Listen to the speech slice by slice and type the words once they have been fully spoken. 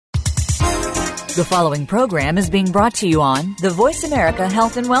The following program is being brought to you on the Voice America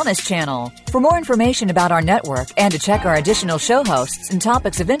Health and Wellness Channel. For more information about our network and to check our additional show hosts and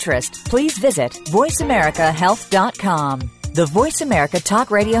topics of interest, please visit voiceamericahealth.com. The Voice America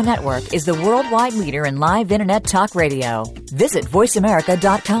Talk Radio Network is the worldwide leader in live Internet talk radio. Visit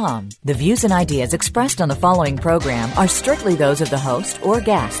voiceamerica.com. The views and ideas expressed on the following program are strictly those of the host or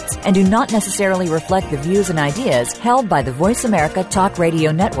guests and do not necessarily reflect the views and ideas held by the Voice America Talk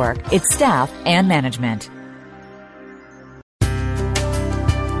Radio Network, its staff, and management.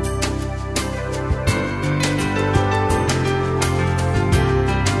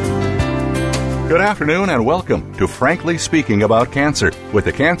 Good afternoon and welcome to Frankly Speaking About Cancer with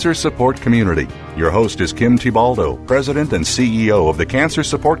the Cancer Support Community. Your host is Kim Thiboldeaux, President and CEO of the Cancer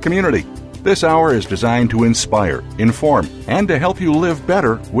Support Community. This hour is designed to inspire, inform, and to help you live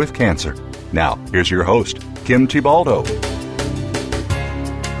better with cancer. Now, here's your host, Kim Thiboldeaux.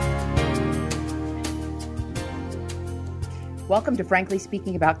 Welcome to Frankly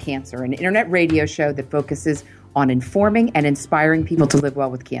Speaking About Cancer, an internet radio show that focuses on informing and inspiring people to live well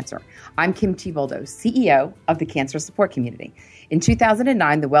with cancer. I'm Kim Thiboldeaux, CEO of the Cancer Support Community. In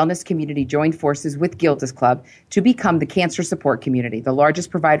 2009, the wellness community joined forces with Gilda's Club to become the Cancer Support Community, the largest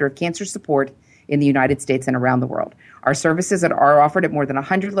provider of cancer support in the United States and around the world. Our services are offered at more than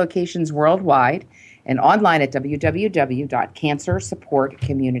 100 locations worldwide and online at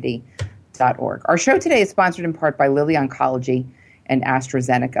www.cancersupportcommunity.org. Our show today is sponsored in part by Lilly Oncology and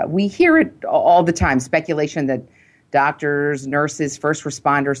AstraZeneca. We hear it all the time, speculation that doctors, nurses, first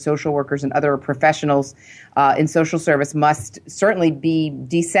responders, social workers, and other professionals in social service must certainly be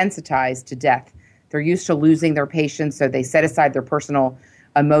desensitized to death. They're used to losing their patients, so they set aside their personal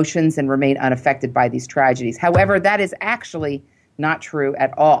emotions and remain unaffected by these tragedies. However, that is actually not true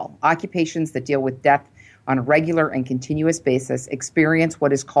at all. Occupations that deal with death on a regular and continuous basis experience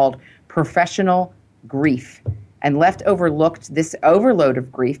what is called professional grief. And left overlooked, this overload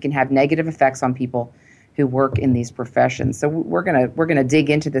of grief can have negative effects on people who work in these professions. So we're gonna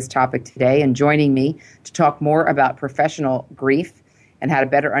dig into this topic today. And joining me to talk more about professional grief and how to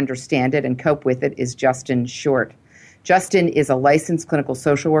better understand it and cope with it is Justin Short. Justin is a licensed clinical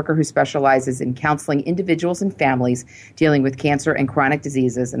social worker who specializes in counseling individuals and families dealing with cancer and chronic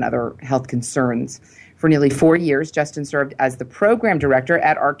diseases and other health concerns. For nearly 4 years, Justin served as the program director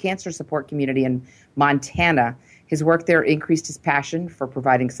at our Cancer Support Community in Montana. His work there increased his passion for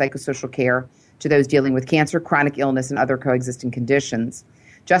providing psychosocial care to those dealing with cancer, chronic illness, and other coexisting conditions.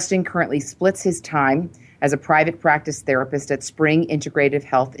 Justin currently splits his time as a private practice therapist at Spring Integrative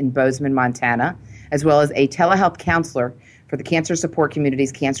Health in Bozeman, Montana, as well as a telehealth counselor for the Cancer Support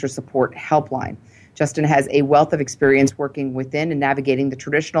Community's Cancer Support Helpline. Justin has a wealth of experience working within and navigating the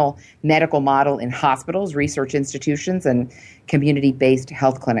traditional medical model in hospitals, research institutions, and community-based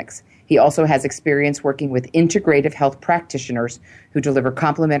health clinics. He also has experience working with integrative health practitioners who deliver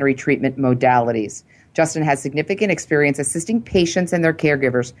complementary treatment modalities. Justin has significant experience assisting patients and their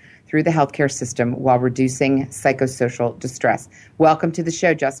caregivers through the healthcare system while reducing psychosocial distress. Welcome to the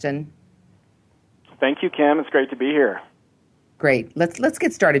show, Justin. Thank you, Kim. It's great to be here. Great. Let's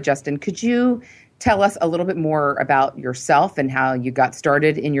get started, Justin. Could you tell us a little bit more about yourself and how you got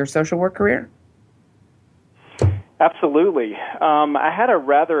started in your social work career? Absolutely. I had a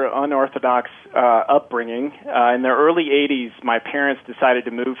rather unorthodox upbringing. In the early 80s, my parents decided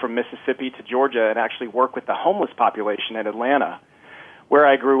to move from Mississippi to Georgia and actually work with the homeless population in Atlanta, where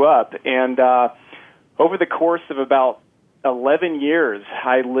I grew up. And over the course of about 11 years,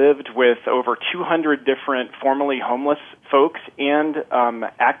 I lived with over 200 different formerly homeless folks and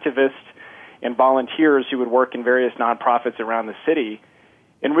activists and volunteers who would work in various nonprofits around the city,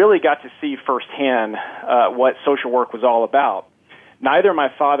 and really got to see firsthand what social work was all about. Neither my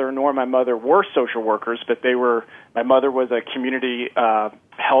father nor my mother were social workers, but my mother was a community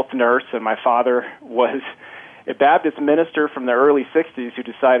health nurse, and my father was a Baptist minister from the early 60s who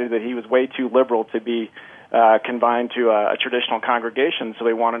decided that he was way too liberal to be confined to a traditional congregation, so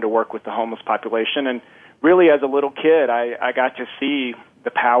he wanted to work with the homeless population. And really, as a little kid, I got to see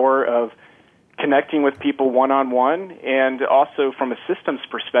the power of connecting with people one-on-one, and also from a systems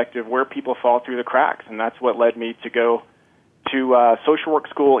perspective where people fall through the cracks. And that's what led me to go to social work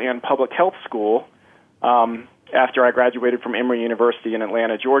school and public health school. After I graduated from Emory University in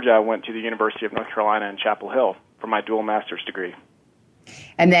Atlanta, Georgia, I went to the University of North Carolina in Chapel Hill for my dual master's degree.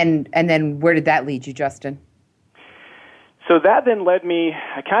 And then where did that lead you, Justin? So that then led me,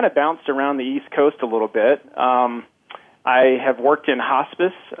 I kind of bounced around the East Coast a little bit. I have worked in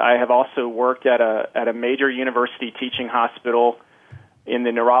hospice. I have also worked at a major university teaching hospital in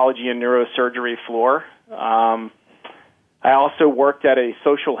the neurology and neurosurgery floor. I also worked at a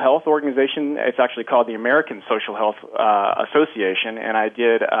social health organization. It's actually called the American Social Health Association, and I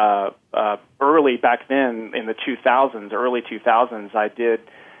did early back then in the early 2000s.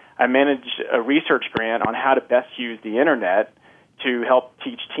 I managed a research grant on how to best use the internet to help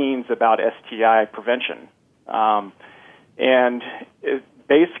teach teens about STI prevention,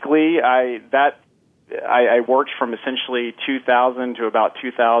 basically I worked from essentially 2000 to about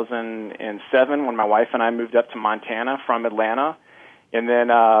 2007 when my wife and I moved up to Montana from Atlanta, and then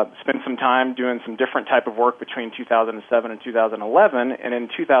spent some time doing some different type of work between 2007 and 2011. And in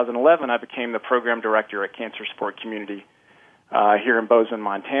 2011, I became the program director at Cancer Support Community here in Bozeman,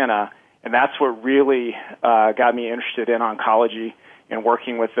 Montana, and that's what really got me interested in oncology and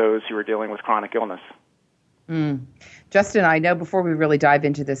working with those who are dealing with chronic illness. Justin, I know before we really dive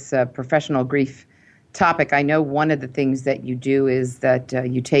into this professional grief topic, I know one of the things that you do is that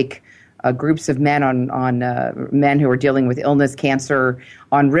you take groups of men on men who are dealing with illness, cancer,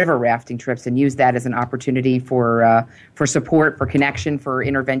 on river rafting trips, and use that as an opportunity for support, for connection, for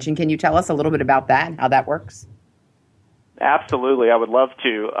intervention. Can you tell us a little bit about that and how that works? Absolutely, I would love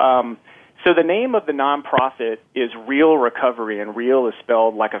to. So the name of the nonprofit is Reel Recovery, and reel is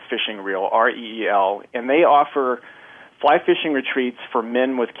spelled like a fishing reel, R-E-E-L, and they offer fly fishing retreats for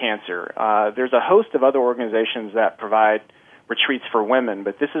men with cancer. There's a host of other organizations that provide retreats for women,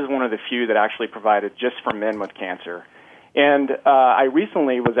 but this is one of the few that actually provided just for men with cancer. And I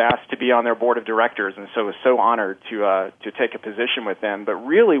recently was asked to be on their board of directors, and so was so honored to take a position with them. But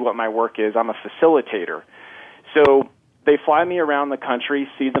really what my work is, I'm a facilitator. So they fly me around the country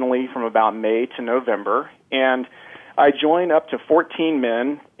seasonally from about May to November, and I join up to 14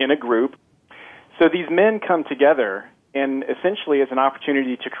 men in a group. So these men come together, and essentially it's an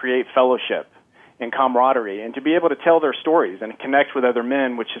opportunity to create fellowship and camaraderie and to be able to tell their stories and connect with other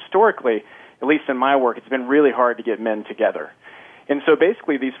men, which historically, at least in my work, it's been really hard to get men together. And so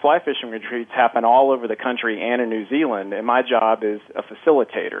basically these fly fishing retreats happen all over the country and in New Zealand, and my job is a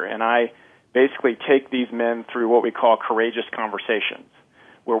facilitator, and I basically take these men through what we call courageous conversations,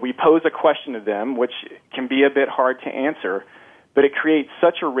 where we pose a question to them, which can be a bit hard to answer, but it creates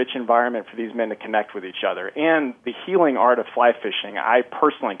such a rich environment for these men to connect with each other. And the healing art of fly fishing, I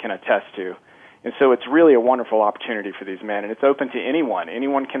personally can attest to. And so it's really a wonderful opportunity for these men, and it's open to anyone.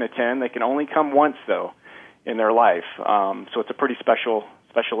 Anyone can attend. They can only come once, though, in their life. So it's a pretty special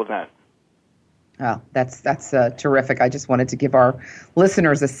event. Oh, that's terrific. I just wanted to give our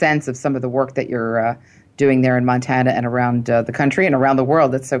listeners a sense of some of the work that you're doing there in Montana and around the country and around the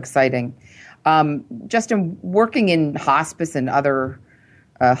world. That's so exciting. Justin, working in hospice and other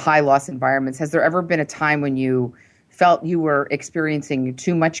high-loss environments, has there ever been a time when you felt you were experiencing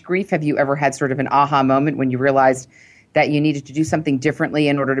too much grief? Have you ever had sort of an aha moment when you realized that you needed to do something differently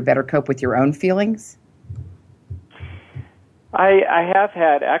in order to better cope with your own feelings? I have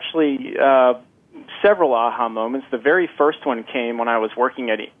had actually several aha moments. The very first one came when I was working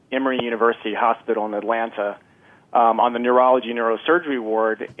at Emory University Hospital in Atlanta on the neurology neurosurgery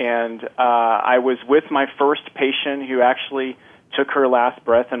ward, and I was with my first patient who actually took her last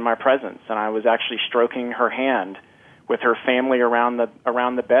breath in my presence, and I was actually stroking her hand with her family around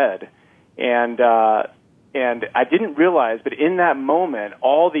the bed, and I didn't realize, but in that moment,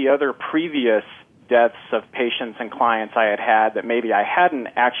 all the other previous deaths of patients and clients I had that maybe I hadn't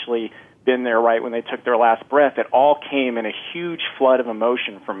actually been there right when they took their last breath, it all came in a huge flood of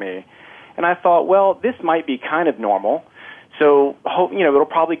emotion for me. And I thought, well, this might be kind of normal, so it'll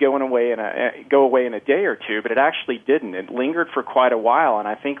probably go away in a day or two, but it actually didn't. It lingered for quite a while, and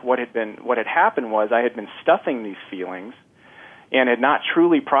I think what had happened was I had been stuffing these feelings and had not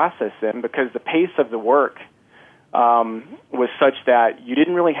truly processed them because the pace of the work was such that you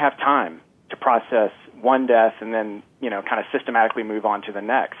didn't really have time to process one death and then kind of systematically move on to the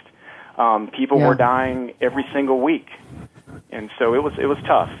next. People were dying every single week, and so it was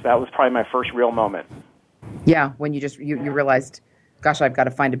tough. That was probably my first real moment. Yeah, when you realized, gosh, I've got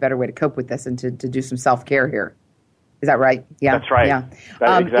to find a better way to cope with this and to do some self-care here. Is that right? Yeah, that's right.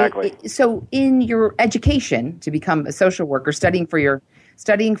 Yeah, exactly. So, in your education to become a social worker, studying for your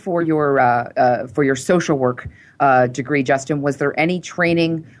social work degree, Justin, was there any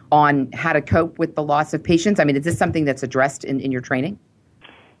training on how to cope with the loss of patients? I mean, is this something that's addressed in your training?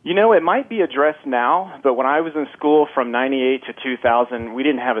 It might be addressed now, but when I was in school from 98 to 2000, we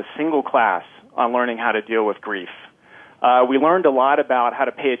didn't have a single class on learning how to deal with grief. We learned a lot about how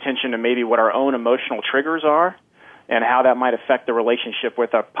to pay attention to maybe what our own emotional triggers are and how that might affect the relationship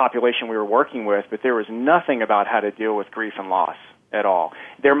with the population we were working with, but there was nothing about how to deal with grief and loss at all.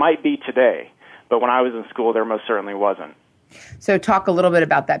 There might be today, but when I was in school, there most certainly wasn't. So talk a little bit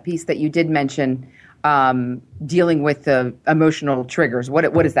about that piece that you did mention dealing with the emotional triggers?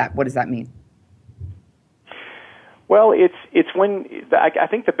 What does that mean? Well, it's when I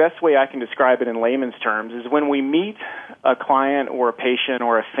think the best way I can describe it in layman's terms is when we meet a client or a patient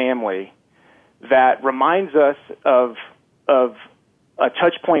or a family that reminds us of a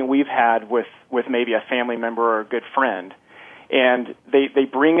touch point we've had with maybe a family member or a good friend. And they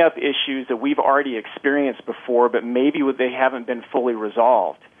bring up issues that we've already experienced before, but maybe they haven't been fully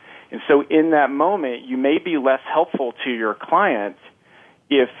resolved. And so in that moment, you may be less helpful to your client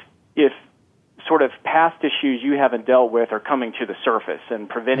if sort of past issues you haven't dealt with are coming to the surface and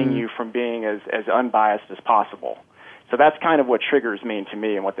preventing you from being as unbiased as possible. So that's kind of what triggers mean to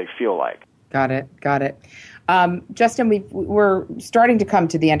me and what they feel like. Got it. Justin, we're starting to come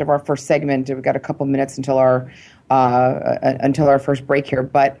to the end of our first segment. We've got a couple minutes until our first break here,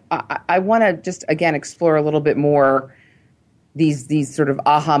 but I want to just again explore a little bit more these sort of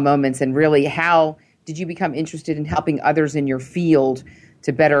aha moments, and really how did you become interested in helping others in your field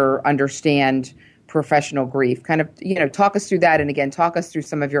to better understand professional grief? Kind of, talk us through that, and again, talk us through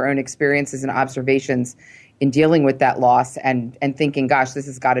some of your own experiences and observations in dealing with that loss and thinking, gosh, this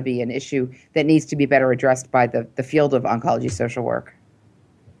has got to be an issue that needs to be better addressed by the field of oncology social work.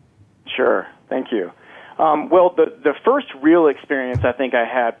 Sure. Thank you. Well, the first real experience I think I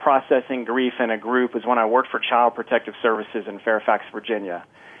had processing grief in a group was when I worked for Child Protective Services in Fairfax, Virginia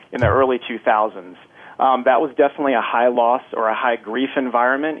in the early 2000s. That was definitely a high loss or a high grief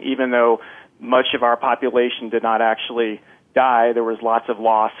environment, even though much of our population did not actually die. There was lots of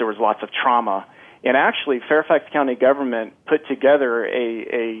loss. There was lots of trauma. And actually, Fairfax County government put together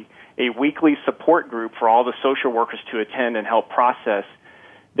a weekly support group for all the social workers to attend and help process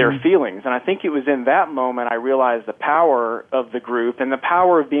their feelings. And I think it was in that moment I realized the power of the group and the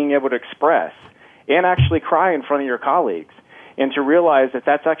power of being able to express and actually cry in front of your colleagues, and to realize that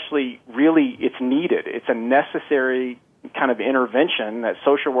that's actually really, it's needed. It's a necessary kind of intervention that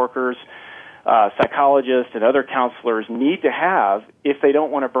social workers, psychologists, and other counselors need to have if they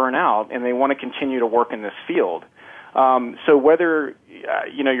don't want to burn out and they want to continue to work in this field. So whether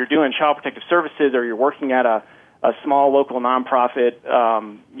you're doing Child Protective Services or you're working at a small local nonprofit,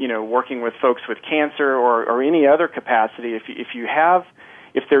 working with folks with cancer or any other capacity, if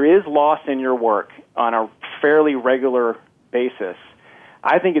there is loss in your work on a fairly regular basis,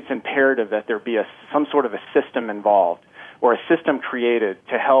 I think it's imperative that there be some sort of a system involved or a system created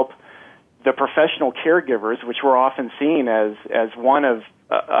to help the professional caregivers, which we're often seen as one of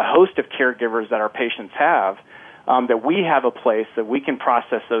a host of caregivers that our patients have, that we have a place that we can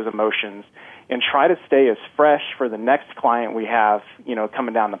process those emotions and try to stay as fresh for the next client we have,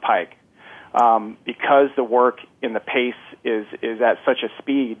 coming down the pike. Because the work in the pace is at such a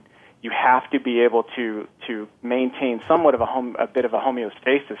speed, you have to be able to maintain somewhat of a bit of a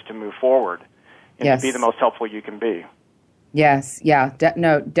homeostasis to move forward and to be the most helpful you can be. Yes, yeah,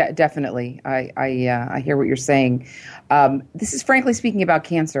 definitely. I hear what you're saying. This is Frankly Speaking About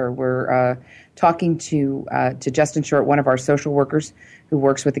Cancer. We're talking to Justin Short, one of our social workers who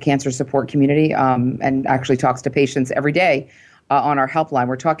works with the cancer support community and actually talks to patients every day on our helpline.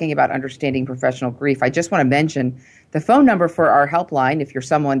 We're talking about understanding professional grief. I just want to mention the phone number for our helpline. If you're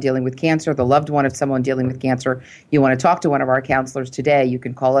someone dealing with cancer, the loved one of someone dealing with cancer, you want to talk to one of our counselors today, you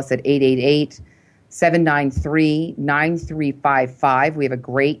can call us at 888-793-9355. We have a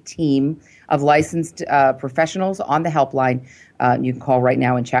great team of licensed professionals on the helpline. You can call right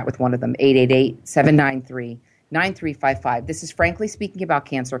now and chat with one of them, 888-793-9355. This is Frankly Speaking About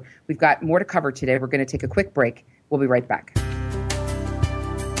Cancer. We've got more to cover today. We're going to take a quick break. We'll be right back.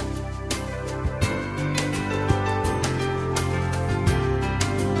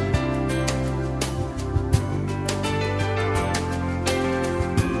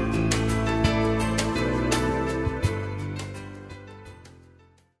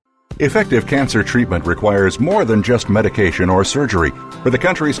 Effective cancer treatment requires more than just medication or surgery. For the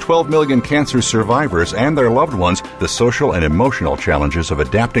country's 12 million cancer survivors and their loved ones, the social and emotional challenges of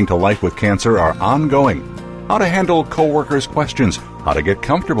adapting to life with cancer are ongoing. How to handle coworkers' questions, how to get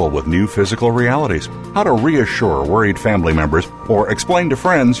comfortable with new physical realities, how to reassure worried family members, or explain to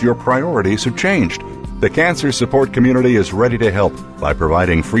friends your priorities have changed. The cancer support community is ready to help by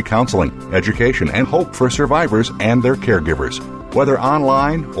providing free counseling, education, and hope for survivors and their caregivers. Whether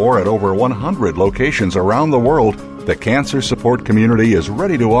online or at over 100 locations around the world, the cancer support community is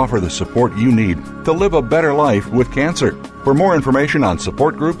ready to offer the support you need to live a better life with cancer. For more information on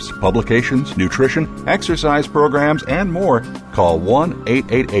support groups, publications, nutrition, exercise programs, and more, call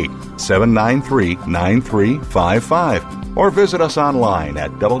 1-888-793-9355 or visit us online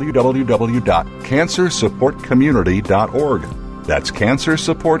at www.cancersupportcommunity.org. That's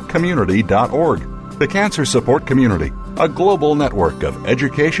cancersupportcommunity.org. The Cancer Support Community, a global network of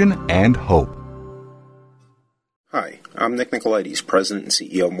education and hope. Hi, I'm Nick Nicolaides, President and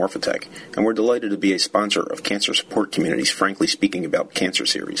CEO of Morphotek, and we're delighted to be a sponsor of Cancer Support Community's Frankly Speaking About Cancer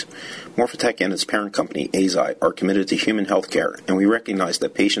series. Morphotek and its parent company, Eisai, are committed to human healthcare, and we recognize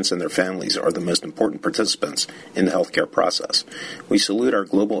that patients and their families are the most important participants in the healthcare process. We salute our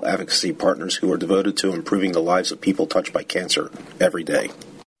global advocacy partners who are devoted to improving the lives of people touched by cancer every day.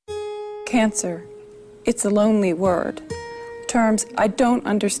 Cancer. It's a lonely word. Terms I don't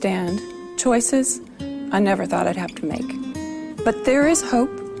understand. Choices I never thought I'd have to make. But there is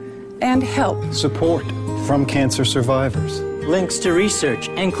hope and help. Support from cancer survivors. Links to research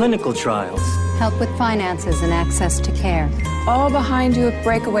and clinical trials. Help with finances and access to care. All behind you at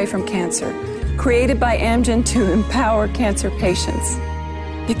Breakaway from Cancer, created by Amgen to empower cancer patients.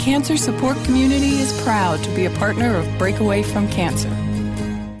 The Cancer Support Community is proud to be a partner of Breakaway from Cancer.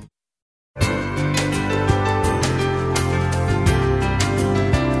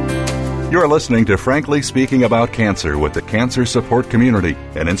 You're listening to Frankly Speaking About Cancer with the Cancer Support Community,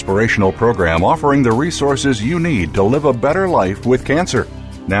 an inspirational program offering the resources you need to live a better life with cancer.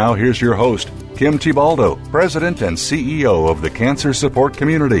 Now here's your host, Kim Thiboldeaux, President and CEO of the Cancer Support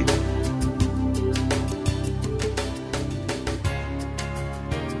Community.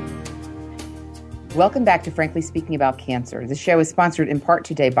 Welcome back to Frankly Speaking About Cancer. This show is sponsored in part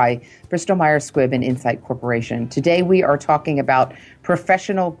today by Bristol Myers Squibb and Insight Corporation. Today we are talking about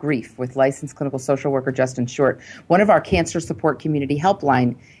professional grief with licensed clinical social worker Justin Short, one of our Cancer Support Community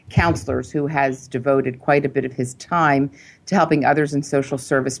helpline counselors who has devoted quite a bit of his time to helping others in social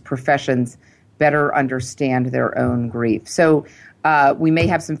service professions better understand their own grief. So we may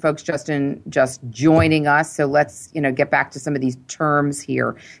have some folks, Justin, just joining us. So let's, get back to some of these terms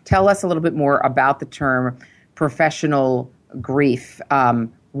here. Tell us a little bit more about the term professional grief.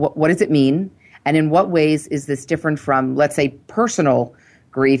 What does it mean? And in what ways is this different from, let's say, personal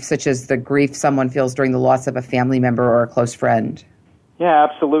grief, such as the grief someone feels during the loss of a family member or a close friend? Yeah,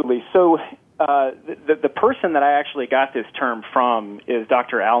 absolutely. So the person that I actually got this term from is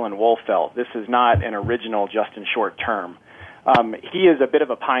Dr. Alan Wolfelt. This is not an original Justin Short term. He is a bit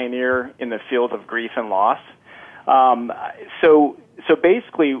of a pioneer in the field of grief and loss. So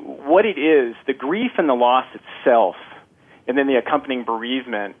basically what it is, the grief and the loss itself, and then the accompanying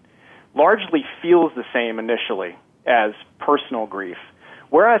bereavement, largely feels the same initially as personal grief.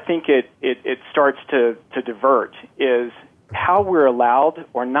 Where I think it starts to divert is how we're allowed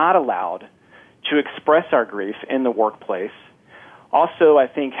or not allowed to express our grief in the workplace. Also, I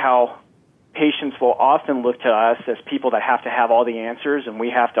think how patients will often look to us as people that have to have all the answers, and we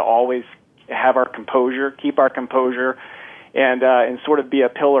have to always have our composure, keep our composure, and sort of be a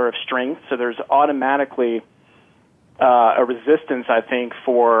pillar of strength. So there's automatically a resistance, I think,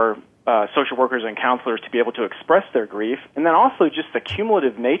 for social workers and counselors to be able to express their grief, and then also just the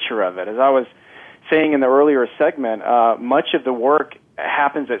cumulative nature of it. As I was saying in the earlier segment, much of the work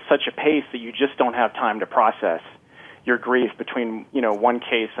happens at such a pace that you just don't have time to process your grief between one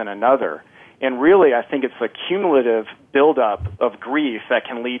case and another. And really, I think it's the cumulative buildup of grief that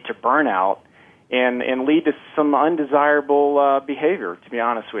can lead to burnout and lead to some undesirable behavior, to be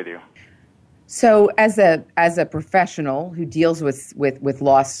honest with you. So as a professional who deals with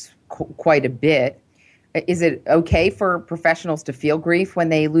loss quite a bit, is it okay for professionals to feel grief when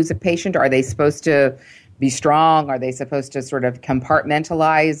they lose a patient? Are they supposed to be strong? Are they supposed to sort of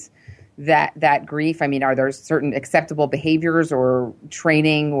compartmentalize that grief? I mean, are there certain acceptable behaviors or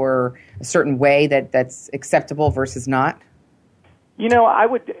training or a certain way that's acceptable versus not?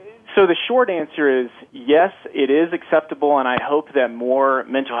 So the short answer is yes, it is acceptable, and I hope that more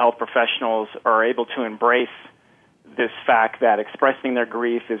mental health professionals are able to embrace this fact that expressing their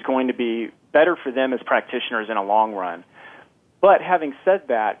grief is going to be better for them as practitioners in a long run. But having said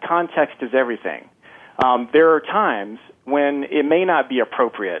that, context is everything. There are times when it may not be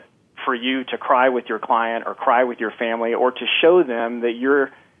appropriate for you to cry with your client or cry with your family or to show them that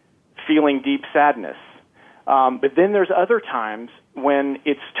you're feeling deep sadness. But then there's other times when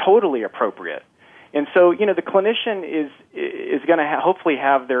it's totally appropriate. And so, the clinician is going to hopefully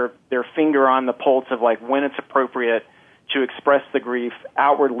have their finger on the pulse of like when it's appropriate to express the grief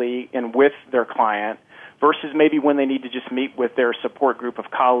outwardly and with their client versus maybe when they need to just meet with their support group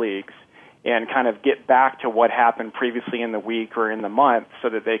of colleagues and kind of get back to what happened previously in the week or in the month so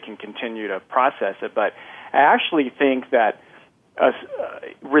that they can continue to process it. But I actually think that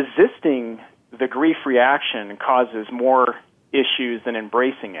resisting the grief reaction causes more issues than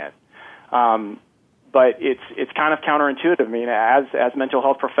embracing it. But it's kind of counterintuitive. I mean, as mental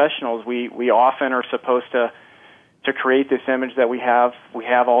health professionals, we often are supposed to to create this image that we have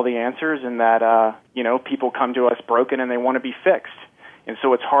all the answers, and that people come to us broken and they want to be fixed. And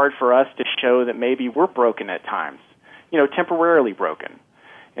so it's hard for us to show that maybe we're broken at times, temporarily broken.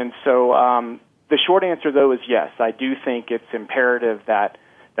 And so the short answer, though, is yes. I do think it's imperative that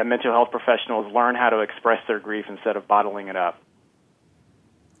mental health professionals learn how to express their grief instead of bottling it up.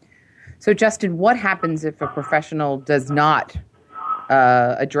 So, Justin, what happens if a professional does not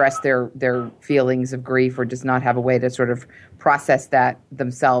address their feelings of grief, or does not have a way to sort of process that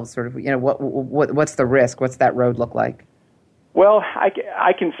themselves? Sort of, what's the risk? What's that road look like? Well,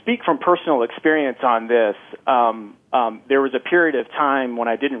 I can speak from personal experience on this. There was a period of time when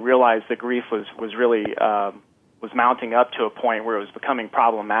I didn't realize the grief was really was mounting up to a point where it was becoming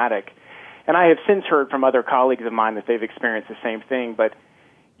problematic, and I have since heard from other colleagues of mine that they've experienced the same thing. But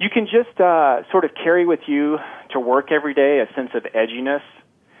you can just sort of carry with you to work every day a sense of edginess.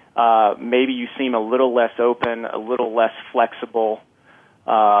 Maybe you seem a little less open, a little less flexible,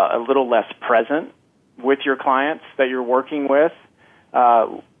 a little less present with your clients that you're working with.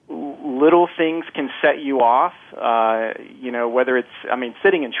 Little things can set you off, whether it's,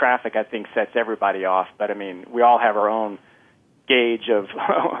 sitting in traffic, I think, sets everybody off. But, we all have our own gauge of,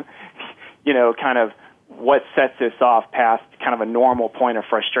 kind of what sets us off past kind of a normal point of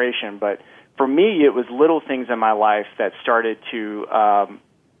frustration. But for me, it was little things in my life that started to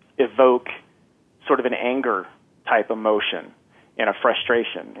evoke sort of an anger type emotion and a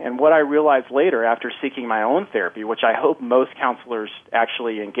frustration. And what I realized later, after seeking my own therapy, which I hope most counselors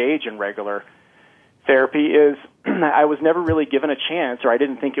actually engage in regular therapy, is I was never really given a chance, or I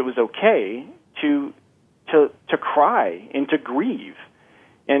didn't think it was okay to cry and to grieve.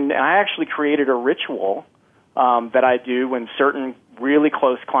 And I actually created a ritual that I do when certain really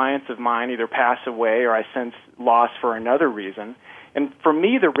close clients of mine either pass away or I sense loss for another reason. And for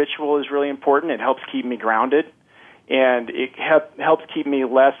me, the ritual is really important. It helps keep me grounded, and it helps keep me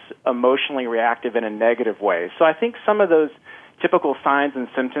less emotionally reactive in a negative way. So I think some of those typical signs and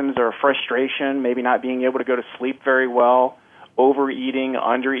symptoms are frustration, maybe not being able to go to sleep very well, overeating,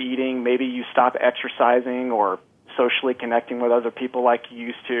 undereating, maybe you stop exercising or socially connecting with other people like you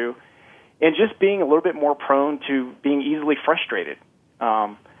used to, and just being a little bit more prone to being easily frustrated.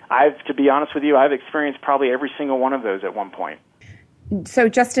 To be honest with you, I've experienced probably every single one of those at one point. So,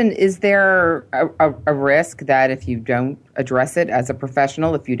 Justin, is there a risk that if you don't address it as a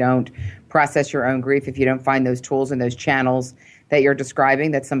professional, if you don't process your own grief, if you don't find those tools and those channels that you're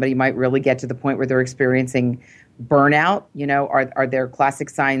describing, that somebody might really get to the point where they're experiencing burnout? Are there classic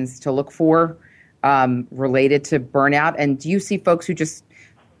signs to look for related to burnout? And do you see folks who just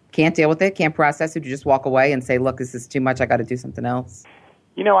can't deal with it, can't process it, who just walk away and say, look, this is too much, I got to do something else?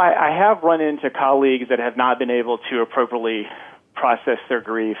 I have run into colleagues that have not been able to appropriately process their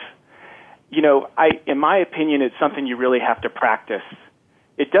grief. In my opinion, it's something you really have to practice.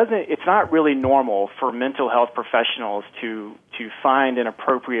 It's not really normal for mental health professionals to find an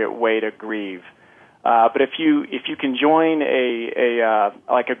appropriate way to grieve. But if you can join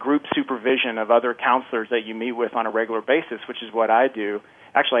a group supervision of other counselors that you meet with on a regular basis, which is what I do.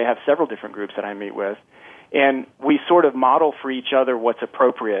 Actually, I have several different groups that I meet with, and we sort of model for each other what's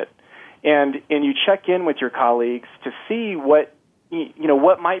appropriate. And you check in with your colleagues to see what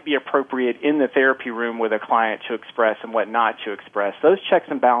might be appropriate in the therapy room with a client to express and what not to express. Those checks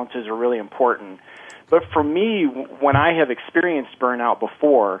and balances are really important. But for me, when I have experienced burnout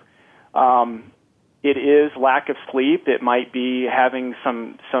before, it is lack of sleep. It might be having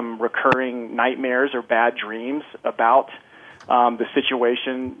some recurring nightmares or bad dreams about the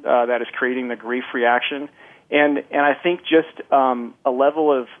situation that is creating the grief reaction. And I think just a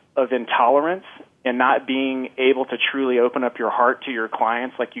level of intolerance and not being able to truly open up your heart to your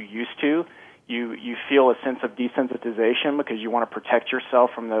clients like you used to. You feel a sense of desensitization because you want to protect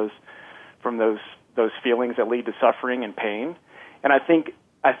yourself from those feelings that lead to suffering and pain. And I think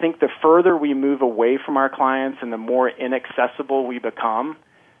the further we move away from our clients and the more inaccessible we become,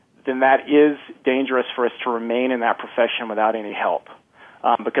 then that is dangerous for us to remain in that profession without any help.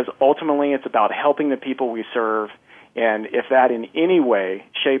 Because ultimately it's about helping the people we serve, and if that in any way,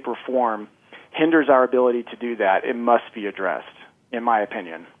 shape, or form hinders our ability to do that, it must be addressed, in my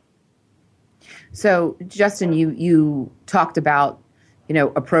opinion. So, Justin, you talked about,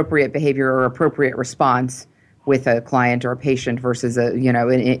 appropriate behavior or appropriate response with a client or a patient versus an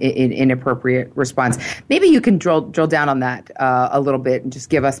inappropriate response. Maybe you can drill down on that a little bit and just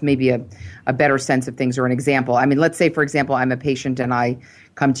give us maybe a better sense of things or an example. Let's say, for example, I'm a patient and I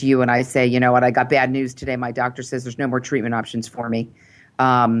come to you and I say, I got bad news today. My doctor says there's no more treatment options for me.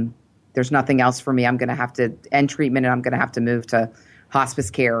 There's nothing else for me. I'm going to have to end treatment and I'm going to have to move to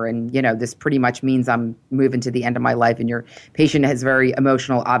hospice care, and this pretty much means I'm moving to the end of my life. And your patient is very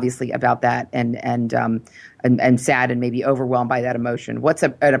emotional, obviously, about that, and sad and maybe overwhelmed by that emotion. What's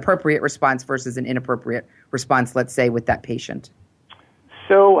an appropriate response versus an inappropriate response, let's say, with that patient?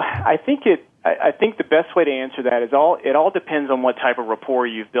 So I think the best way to answer that is it all depends on what type of rapport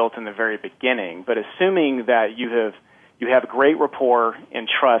you've built in the very beginning. But assuming that you have great rapport and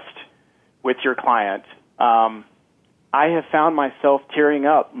trust with your client, I have found myself tearing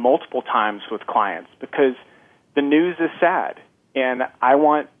up multiple times with clients because the news is sad, and I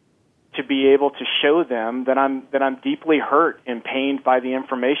want to be able to show them that I'm deeply hurt and pained by the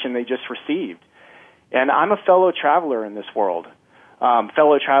information they just received. And I'm a fellow traveler in this world.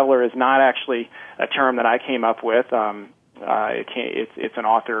 Fellow traveler is not actually a term that I came up with. It's an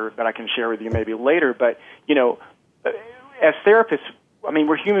author that I can share with you maybe later. But, as therapists,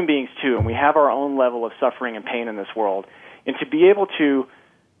 we're human beings too, and we have our own level of suffering and pain in this world. And to be able to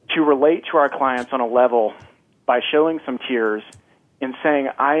relate to our clients on a level by showing some tears and saying,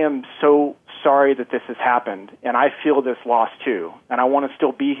 I am so sorry that this has happened, and I feel this loss too, and I want to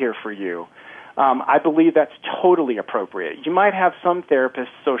still be here for you. I believe that's totally appropriate. You might have some therapists,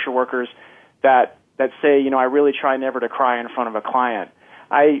 social workers, that say, I really try never to cry in front of a client.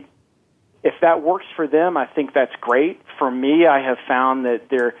 If that works for them, I think that's great. For me, I have found that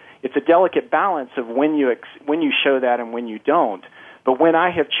it's a delicate balance of when you show that and when you don't. But when I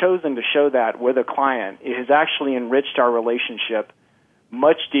have chosen to show that with a client, it has actually enriched our relationship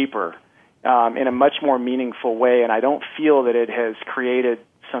much deeper, in a much more meaningful way, and I don't feel that it has created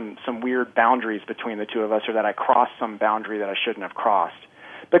some weird boundaries between the two of us, or that I crossed some boundary that I shouldn't have crossed.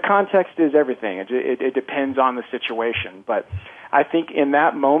 But context is everything. It depends on the situation. But I think in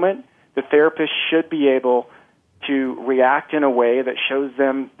that moment, the therapist should be able to react in a way that shows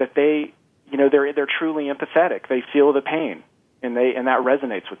them that they're truly empathetic. They feel the pain, and that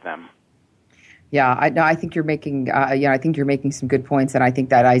resonates with them. Yeah, I think you're making some good points, and I think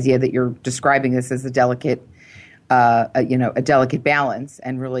that idea that you're describing this as a delicate balance,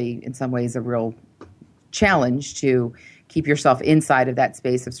 and really in some ways a real challenge to keep yourself inside of that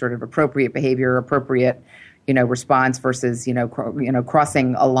space of sort of appropriate behavior, appropriate response versus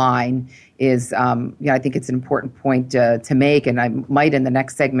crossing a line is I think it's an important point to make, and I might in the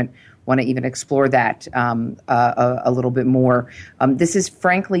next segment want to even explore that a little bit more. This is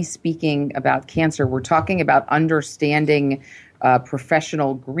Frankly Speaking About Cancer. We're talking about understanding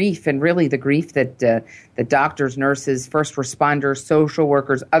professional grief, and really the grief that the doctors, nurses, first responders, social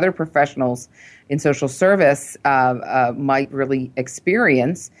workers, other professionals in social service might really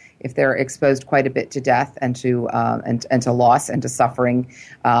experience if they're exposed quite a bit to death and to loss and to suffering.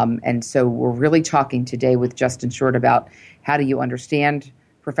 And so we're really talking today with Justin Short about how do you understand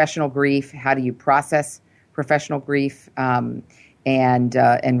professional grief, how do you process professional grief, and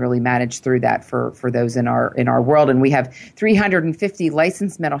really manage through that for those in our world. And we have 350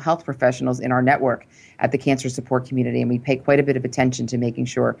 licensed mental health professionals in our network at the Cancer Support Community, and we pay quite a bit of attention to making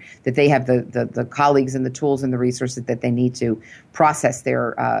sure that they have the colleagues and the tools and the resources that they need to process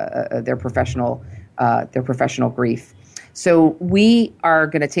their professional grief. So we are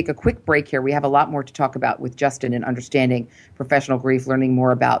going to take a quick break here. We have a lot more to talk about with Justin in understanding professional grief, learning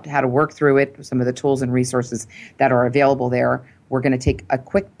more about how to work through it, some of the tools and resources that are available there. We're going to take a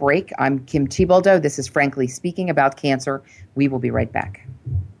quick break. I'm Kim Thiboldeaux. This is Frankly Speaking About Cancer. We will be right back.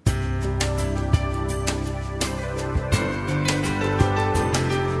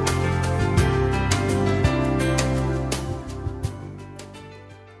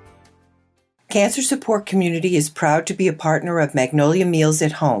 Cancer Support Community is proud to be a partner of Magnolia Meals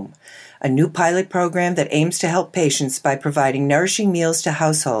at Home, a new pilot program that aims to help patients by providing nourishing meals to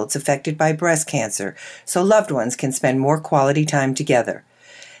households affected by breast cancer so loved ones can spend more quality time together.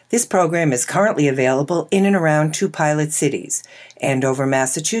 This program is currently available in and around 2 pilot cities, Andover,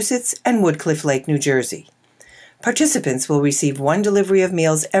 Massachusetts, and Woodcliff Lake, New Jersey. Participants will receive 1 delivery of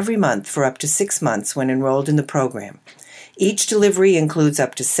meals every month for up to 6 months when enrolled in the program. Each delivery includes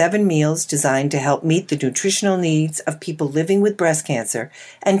up to 7 meals designed to help meet the nutritional needs of people living with breast cancer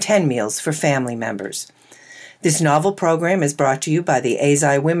and 10 meals for family members. This novel program is brought to you by the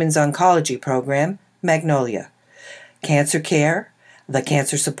AZI Women's Oncology Program, Magnolia, Cancer Care, the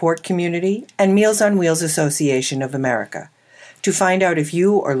Cancer Support Community, and Meals on Wheels Association of America. To find out if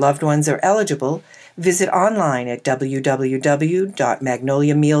you or loved ones are eligible, visit online at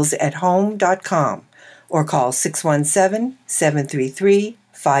www.magnoliamealsathome.com. or call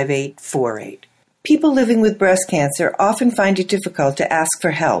 617-733-5848. People living with breast cancer often find it difficult to ask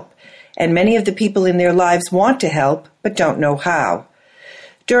for help, and many of the people in their lives want to help but don't know how.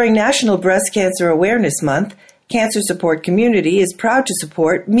 During National Breast Cancer Awareness Month, Cancer Support Community is proud to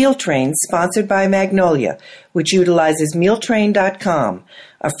support Meal Train, sponsored by Magnolia, which utilizes mealtrain.com,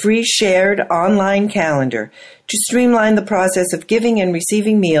 a free shared online calendar to streamline the process of giving and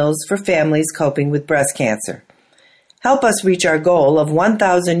receiving meals for families coping with breast cancer. Help us reach our goal of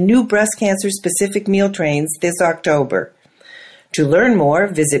 1,000 new breast cancer-specific meal trains this October. To learn more,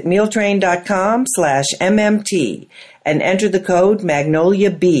 visit mealtrain.com/MMT and enter the code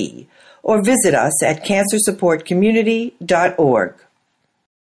MagnoliaB, or visit us at cancersupportcommunity.org.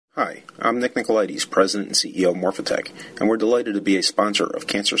 Hi, I'm Nick Nicolaides, President and CEO of Morphotek, and we're delighted to be a sponsor of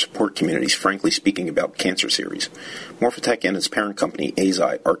Cancer Support Community's Frankly Speaking About Cancer series. Morphotek and its parent company,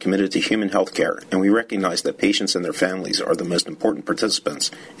 Eisai, are committed to human health care, and we recognize that patients and their families are the most important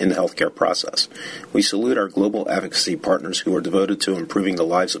participants in the healthcare process. We salute our global advocacy partners who are devoted to improving the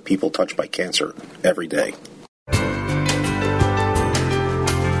lives of people touched by cancer every day.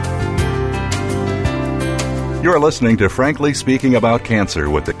 You're listening to Frankly Speaking About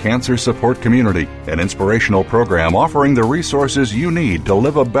Cancer with the Cancer Support Community, an inspirational program offering the resources you need to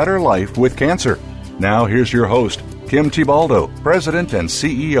live a better life with cancer. Now here's your host, Kim Thiboldeaux, President and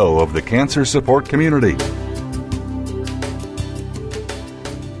CEO of the Cancer Support Community.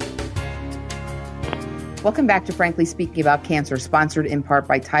 Welcome back to Frankly Speaking About Cancer, sponsored in part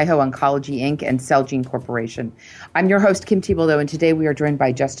by Taiho Oncology, Inc. and Celgene Corporation. I'm your host, Kim Thiboldeaux, and today we are joined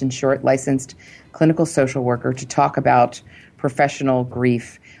by Justin Short, licensed clinical social worker, to talk about professional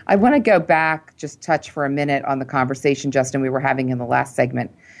grief. I want to go back, just touch for a minute on the conversation, Justin, we were having in the last segment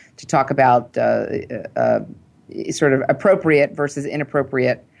to talk about sort of appropriate versus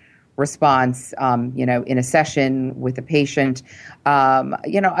inappropriate response, in a session with a patient.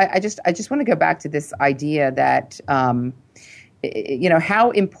 I just want to go back to this idea that, how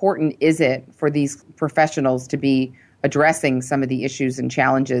important is it for these professionals to be addressing some of the issues and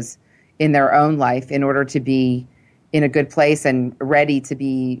challenges in their own life in order to be in a good place and ready to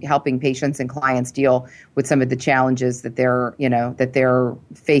be helping patients and clients deal with some of the challenges that they're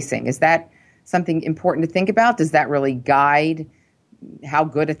facing? Is that something important to think about? Does that really guide how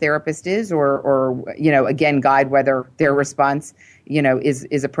good a therapist is, or again, guide whether their response,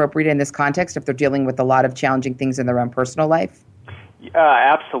 is appropriate in this context if they're dealing with a lot of challenging things in their own personal life?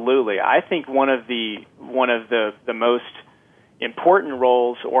 Absolutely. I think one of the most important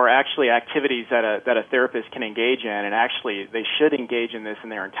roles, or actually activities that a therapist can engage in, and actually they should engage in this in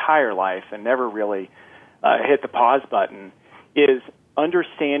their entire life and never really hit the pause button, is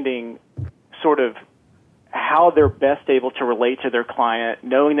understanding sort of how they're best able to relate to their client,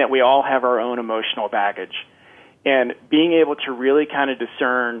 knowing that we all have our own emotional baggage, and being able to really kind of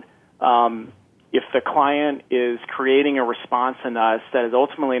discern if the client is creating a response in us that is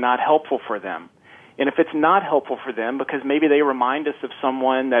ultimately not helpful for them. And if it's not helpful for them because maybe they remind us of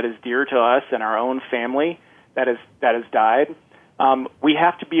someone that is dear to us and our own family that has died, we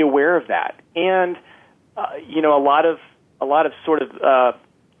have to be aware of that. And a lot of sort of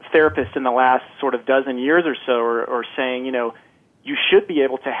therapists in the last sort of dozen years or so are saying, you should be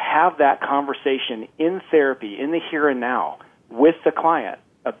able to have that conversation in therapy, in the here and now, with the client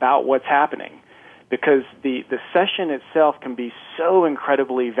about what's happening, because the session itself can be so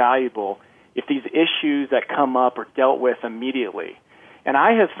incredibly valuable if these issues that come up are dealt with immediately. And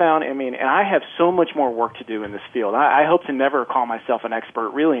I have found, and I have so much more work to do in this field. I hope to never call myself an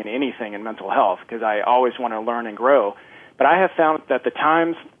expert really in anything in mental health, because I always want to learn and grow. But I have found that the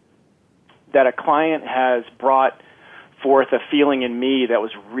times that a client has brought forth a feeling in me that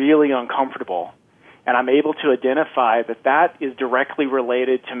was really uncomfortable, and I'm able to identify that is directly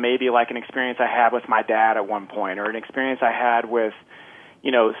related to maybe like an experience I had with my dad at one point, or an experience I had with,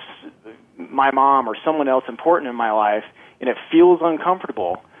 my mom or someone else important in my life, and it feels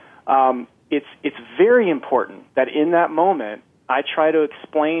uncomfortable, it's very important that in that moment I try to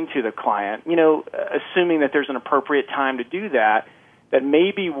explain to the client, assuming that there's an appropriate time to do that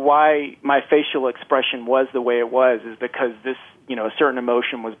maybe why my facial expression was the way it was is because this, a certain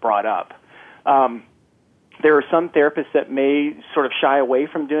emotion was brought up. There are some therapists that may sort of shy away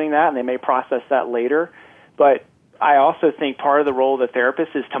from doing that, and they may process that later. But I also think part of the role of the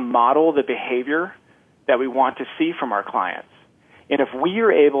therapist is to model the behavior that we want to see from our clients. And if we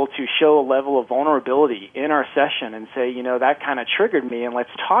are able to show a level of vulnerability in our session and say, that kind of triggered me, and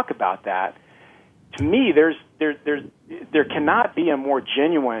let's talk about that, to me, there cannot be a more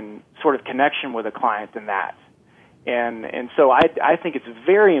genuine sort of connection with a client than that. And so I think it's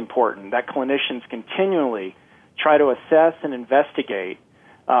very important that clinicians continually try to assess and investigate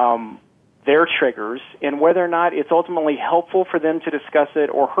their triggers and whether or not it's ultimately helpful for them to discuss it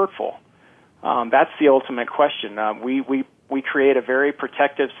or hurtful. That's the ultimate question. We we create a very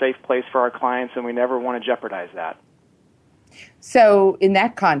protective, safe place for our clients, and we never want to jeopardize that. So in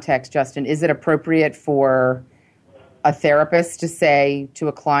that context, Justin, is it appropriate for a therapist to say to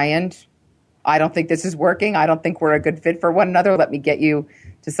a client, I don't think this is working. I don't think we're a good fit for one another. Let me get you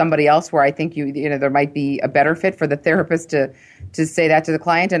to somebody else where I think there might be a better fit, for the therapist to say that to the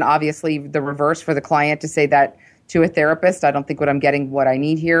client, and obviously the reverse for the client to say that to a therapist. I don't think I'm getting what I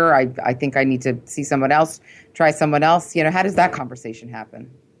need here. I think I need to see someone else, try someone else. How does that conversation happen?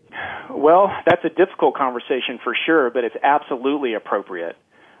 Well, that's a difficult conversation for sure, but it's absolutely appropriate.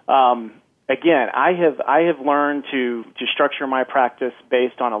 Again, I have learned to structure my practice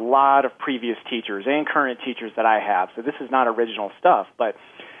based on a lot of previous teachers and current teachers that I have. So this is not original stuff, but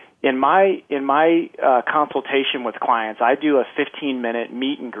in my consultation with clients, I do a 15-minute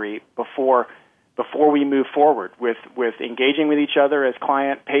meet and greet before we move forward with engaging with each other as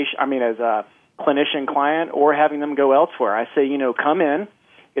as a clinician client, or having them go elsewhere. I say, come in.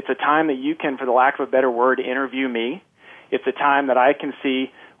 It's a time that you can, for the lack of a better word, interview me. It's a time that I can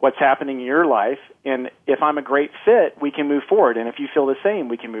see what's happening in your life, and if I'm a great fit, we can move forward, and if you feel the same,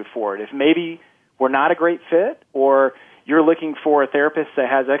 we can move forward. If maybe we're not a great fit, or you're looking for a therapist that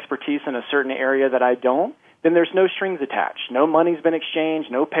has expertise in a certain area that I don't, then there's no strings attached. No money's been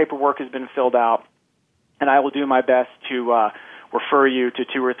exchanged, no paperwork has been filled out, and I will do my best to refer you to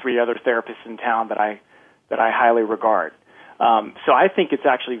 2 or 3 other therapists in town that I highly regard. So I think it's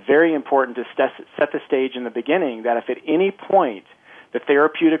actually very important to set the stage in the beginning that if at any point the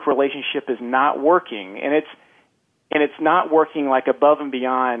therapeutic relationship is not working, and it's not working like above and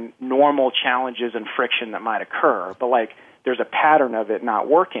beyond normal challenges and friction that might occur, but like there's a pattern of it not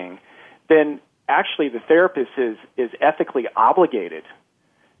working, then actually the therapist is ethically obligated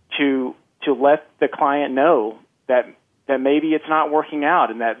to let the client know that maybe it's not working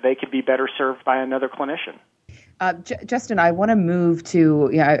out and that they could be better served by another clinician. Justin, I want to move to,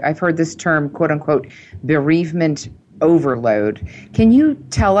 I've heard this term, quote unquote, bereavement overload. Can you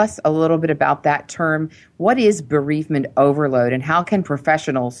tell us a little bit about that term? What is bereavement overload, and how can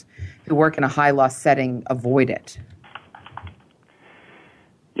professionals who work in a high-loss setting avoid it?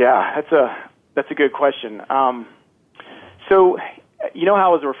 Yeah, that's a good question. So, how I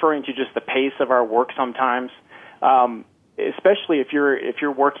was referring to just the pace of our work sometimes, especially if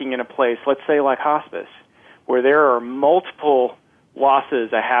you're working in a place, let's say like hospice, where there are multiple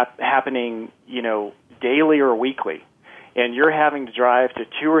losses happening, daily or weekly, and you're having to drive to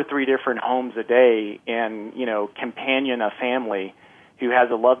 2 or 3 different homes a day and, companion a family who has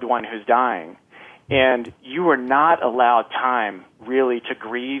a loved one who's dying. And you are not allowed time really to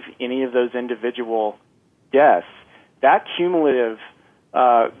grieve any of those individual deaths. That cumulative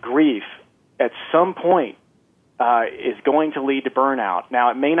grief at some point is going to lead to burnout.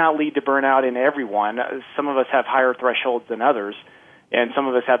 Now, it may not lead to burnout in everyone. Some of us have higher thresholds than others, and some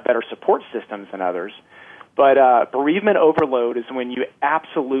of us have better support systems than others. But bereavement overload is when you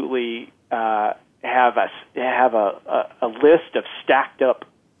absolutely have a list of stacked up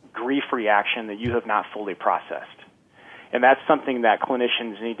grief reaction that you have not fully processed. And that's something that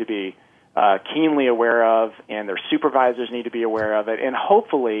clinicians need to be keenly aware of, and their supervisors need to be aware of it. And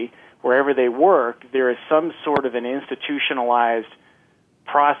hopefully, wherever they work, there is some sort of an institutionalized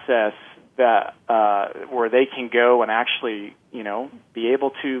process that where they can go and actually, be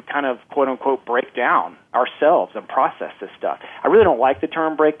able to kind of, quote unquote, break down ourselves and process this stuff. I really don't like the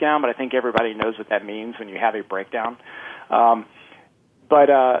term breakdown, but I think everybody knows what that means when you have a breakdown. But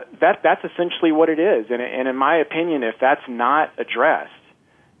that's essentially what it is. And in my opinion, if that's not addressed,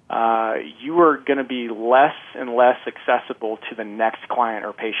 you are going to be less and less accessible to the next client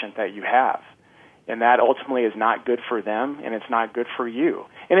or patient that you have. And that ultimately is not good for them, and it's not good for you.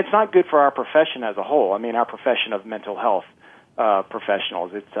 And it's not good for our profession as a whole. I mean, our profession of mental health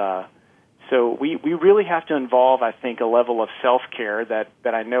professionals. So we really have to involve, I think, a level of self-care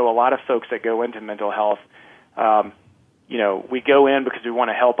that I know a lot of folks that go into mental health, we go in because we want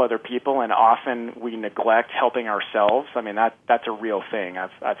to help other people, and often we neglect helping ourselves. I mean, that's a real thing.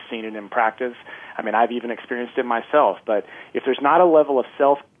 I've seen it in practice. I mean, I've even experienced it myself. But if there's not a level of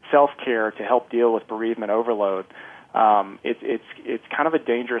self-care to help deal with bereavement overload, it's kind of a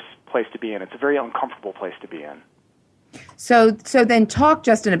dangerous place to be in. It's a very uncomfortable place to be in. So then talk,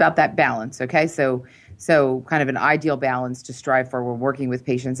 Justin, about that balance, okay? So kind of an ideal balance to strive for when working with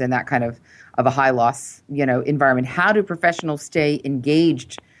patients in that kind of a high loss, environment. How do professionals stay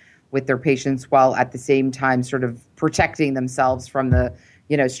engaged with their patients while at the same time sort of protecting themselves from the,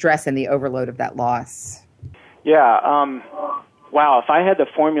 stress and the overload of that loss? Yeah. Wow, if I had the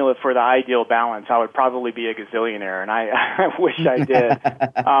formula for the ideal balance, I would probably be a gazillionaire, and I wish I did.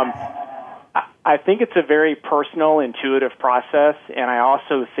 I think it's a very personal, intuitive process, and I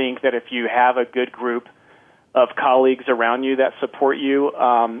also think that if you have a good group of colleagues around you that support you,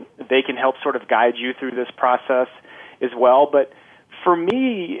 they can help sort of guide you through this process as well. But for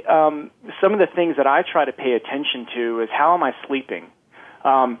me, some of the things that I try to pay attention to is how am I sleeping?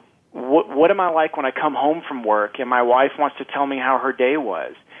 What am I like when I come home from work and my wife wants to tell me how her day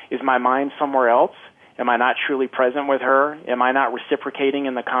was? Is my mind somewhere else? Am I not truly present with her? Am I not reciprocating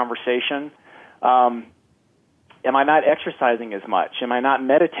in the conversation? Am I not exercising as much? Am I not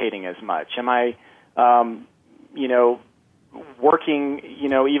meditating as much? Am I, working,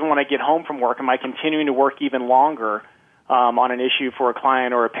 even when I get home from work, am I continuing to work even longer on an issue for a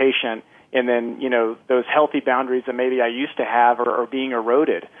client or a patient? And then, those healthy boundaries that maybe I used to have are being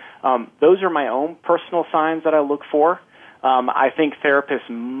eroded. Those are my own personal signs that I look for. I think therapists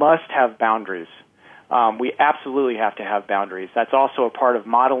must have boundaries. We absolutely have to have boundaries. That's also a part of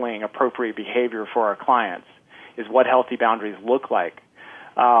modeling appropriate behavior for our clients, is what healthy boundaries look like.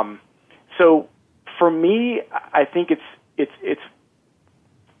 So for me, I think it's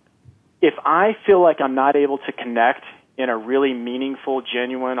if I feel like I'm not able to connect in a really meaningful,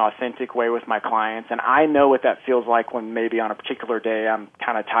 genuine, authentic way with my clients, and I know what that feels like when maybe on a particular day I'm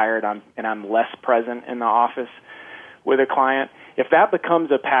kind of tired and I'm less present in the office with a client. If that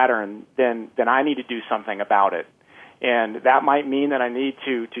becomes a pattern, then I need to do something about it. And that might mean that I need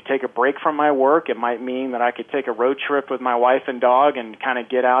to take a break from my work. It might mean that I could take a road trip with my wife and dog and kind of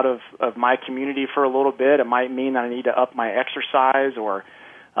get out of my community for a little bit. It might mean that I need to up my exercise or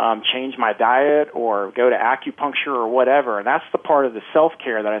change my diet or go to acupuncture or whatever. And that's the part of the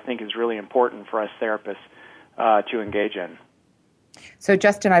self-care that I think is really important for us therapists to engage in. So,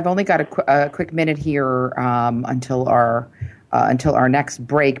 Justin, I've only got a quick minute here until our next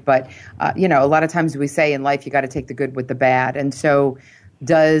break. But, a lot of times we say in life you got to take the good with the bad. And so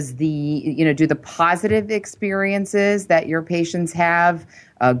do the positive experiences that your patients have,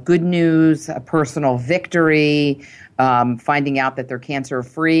 good news, a personal victory, finding out that they're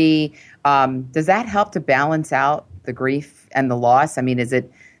cancer-free, does that help to balance out the grief and the loss? I mean, is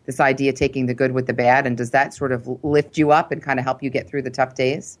it this idea taking the good with the bad, and does that sort of lift you up and kind of help you get through the tough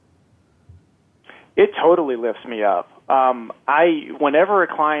days? It totally lifts me up. Whenever a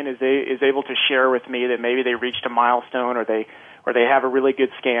client is able to share with me that maybe they reached a milestone or they have a really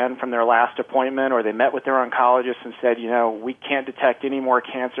good scan from their last appointment, or they met with their oncologist and said, we can't detect any more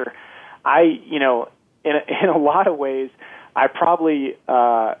cancer, in a lot of ways, I probably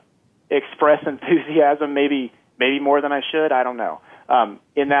express enthusiasm maybe more than I should. I don't know.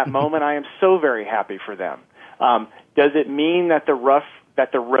 In that moment, I am so very happy for them. Does it mean that the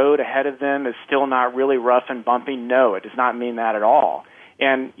road ahead of them is still not really rough and bumpy? No, it does not mean that at all.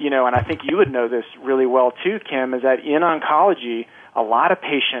 And, and I think you would know this really well too, Kim, is that in oncology, a lot of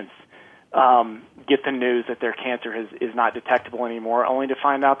patients get the news that their cancer is not detectable anymore, only to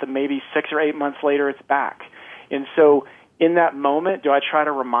find out that maybe 6 or 8 months later it's back. And so in that moment, do I try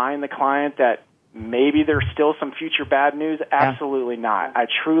to remind the client that maybe there's still some future bad news? Absolutely not. I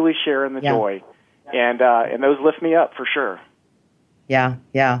truly share in the joy, and those lift me up for sure. Yeah.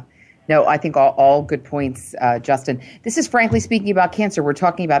 No, I think all good points, Justin. This is Frankly Speaking About Cancer. We're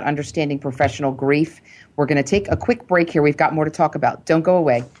talking about understanding professional grief. We're going to take a quick break here. We've got more to talk about. Don't go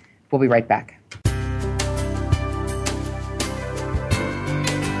away. We'll be right back.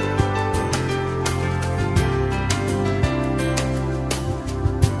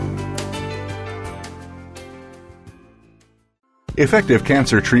 Effective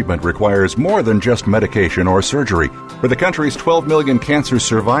cancer treatment requires more than just medication or surgery. For the country's 12 million cancer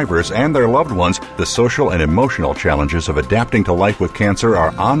survivors and their loved ones, the social and emotional challenges of adapting to life with cancer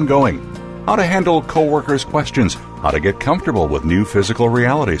are ongoing. How to handle coworkers' questions, how to get comfortable with new physical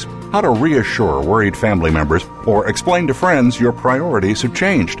realities, how to reassure worried family members, or explain to friends your priorities have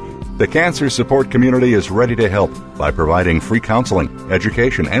changed. The Cancer Support Community is ready to help by providing free counseling,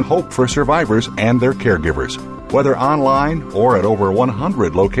 education, and hope for survivors and their caregivers. Whether online or at over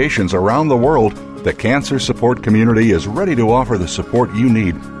 100 locations around the world, the Cancer Support Community is ready to offer the support you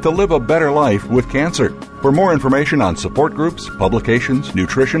need to live a better life with cancer. For more information on support groups, publications,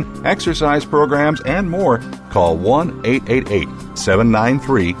 nutrition, exercise programs, and more, call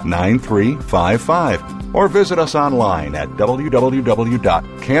 1-888-793-9355 or visit us online at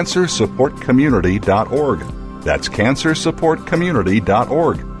www.cancersupportcommunity.org. That's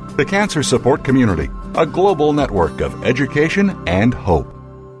cancersupportcommunity.org. The Cancer Support Community, a global network of education and hope.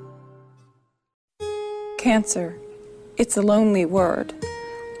 Cancer. It's a lonely word.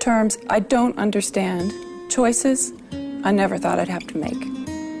 Terms I don't understand. Choices I never thought I'd have to make.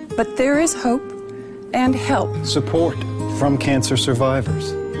 But there is hope and help. Support from cancer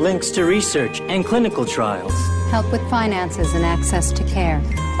survivors. links to research and clinical trials, help with finances and access to care.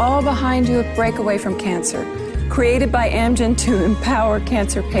 All behind you at Breakaway from Cancer, created by Amgen to empower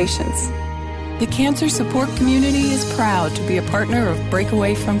cancer patients. The cancer support community is proud to be a partner of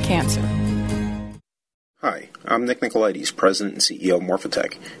Breakaway from Cancer. Hi, I'm Nick Nicolaides, President and CEO of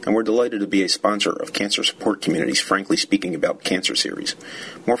Morphotek, and we're delighted to be a sponsor of Cancer Support Community's Frankly Speaking About Cancer series.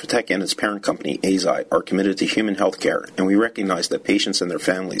 Morphotek and its parent company, Eisai, are committed to human health care, and we recognize that patients and their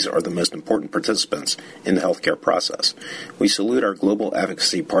families are the most important participants in the healthcare process. We salute our global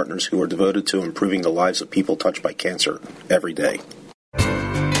advocacy partners who are devoted to improving the lives of people touched by cancer every day.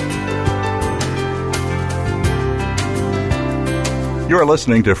 You're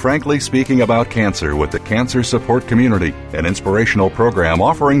listening to Frankly Speaking About Cancer with the Cancer Support Community, an inspirational program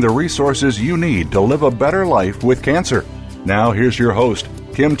offering the resources you need to live a better life with cancer. Now here's your host,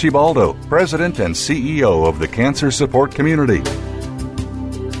 Kim Tibaldo, President and CEO of the Cancer Support Community.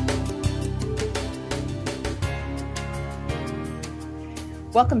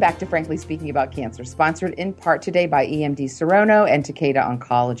 Welcome back to Frankly Speaking About Cancer, sponsored in part today by EMD Serono and Takeda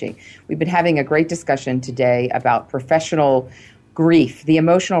Oncology. We've been having a great discussion today about professional grief, the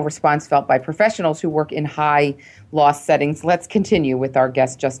emotional response felt by professionals who work in high loss settings. Let's continue with our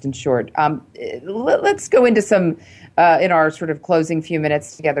guest, Justin Short. Let's go into some, in our sort of closing few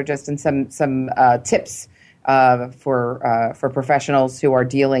minutes together, Justin, some tips for professionals who are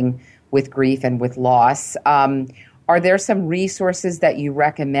dealing with grief and with loss. Are there some resources that you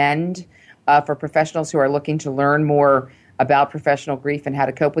recommend for professionals who are looking to learn more about professional grief and how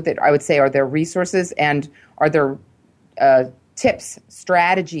to cope with it? I would say, are there resources and are there tips,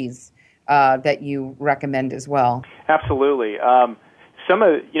 strategies that you recommend as well? Absolutely.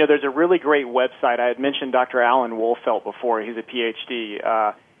 There's a really great website. I had mentioned Dr. Alan Wolfelt before. He's a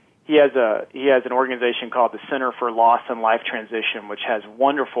PhD. He has an organization called the Center for Loss and Life Transition, which has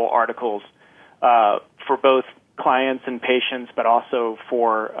wonderful articles for both clients and patients, but also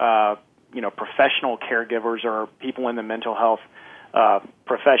for professional caregivers or people in the mental health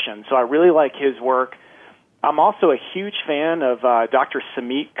profession. So I really like his work. I'm also a huge fan of Dr.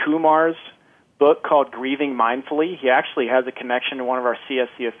 Samit Kumar's book called Grieving Mindfully. He actually has a connection to one of our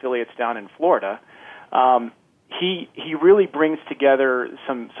CSC affiliates down in Florida. He really brings together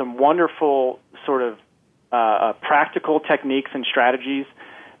some wonderful sort of practical techniques and strategies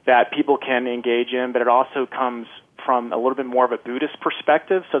that people can engage in, but it also comes from a little bit more of a Buddhist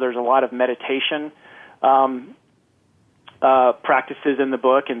perspective. So there's a lot of meditation practices in the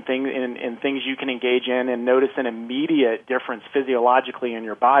book and things you can engage in and notice an immediate difference physiologically in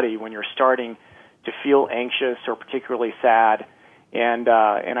your body when you're starting to feel anxious or particularly sad. And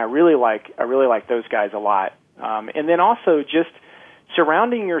I really like those guys a lot. And then also just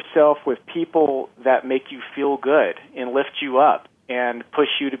surrounding yourself with people that make you feel good and lift you up and push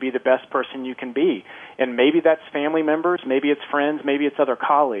you to be the best person you can be. And maybe that's family members, maybe it's friends, maybe it's other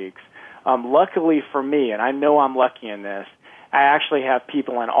colleagues. Luckily for me, and I know I'm lucky in this, I actually have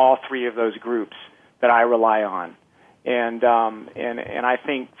people in all three of those groups that I rely on. And I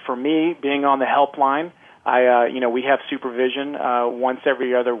think for me, being on the helpline, we have supervision once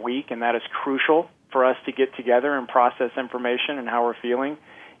every other week, and that is crucial for us to get together and process information and how we're feeling.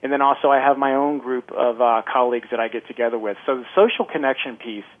 And then also I have my own group of colleagues that I get together with. So the social connection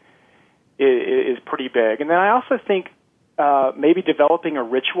piece is pretty big. And then I also think maybe developing a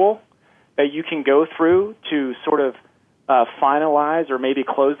ritual that you can go through to sort of finalize or maybe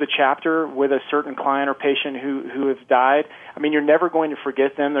close the chapter with a certain client or patient who has died. I mean, you're never going to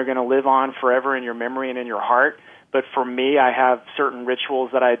forget them. They're going to live on forever in your memory and in your heart. But for me, I have certain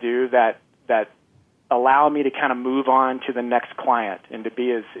rituals that I do that allow me to kind of move on to the next client and to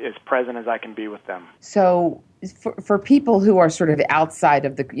be as present as I can be with them. So for people who are sort of outside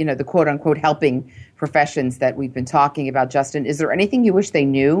of the quote unquote helping professions that we've been talking about, Justin, is there anything you wish they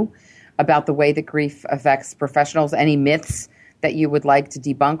knew about the way that grief affects professionals? Any myths that you would like to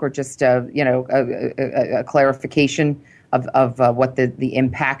debunk, or just a clarification of what the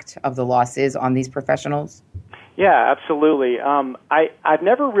impact of the loss is on these professionals? Yeah, absolutely. I've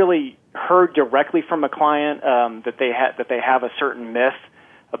never really heard directly from a client that they have a certain myth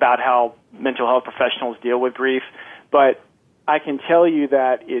about how mental health professionals deal with grief, but I can tell you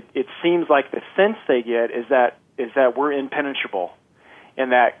that it seems like the sense they get is that we're impenetrable,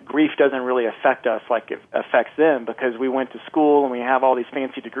 and that grief doesn't really affect us like it affects them, because we went to school and we have all these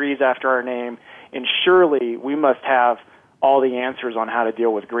fancy degrees after our name, and surely we must have all the answers on how to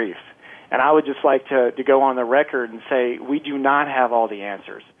deal with grief. And I would just like to go on the record and say we do not have all the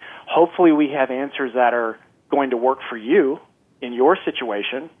answers. Hopefully we have answers that are going to work for you in your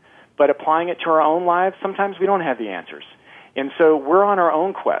situation, but applying it to our own lives, sometimes we don't have the answers. And so we're on our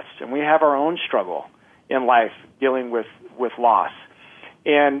own quest, and we have our own struggle in life dealing with loss.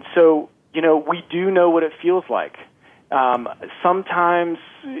 And so, we do know what it feels like. Sometimes,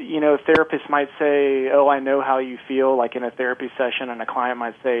 therapists might say, oh, I know how you feel, like in a therapy session, and a client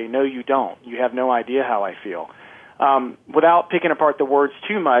might say, no, you don't. You have no idea how I feel. Without picking apart the words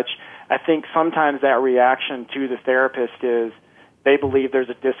too much, I think sometimes that reaction to the therapist is they believe there's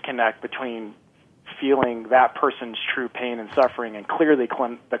a disconnect between feeling that person's true pain and suffering, and clearly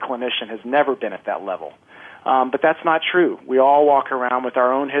the clinician has never been at that level. But that's not true. We all walk around with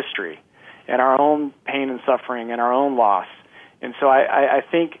our own history and our own pain and suffering and our own loss. And so I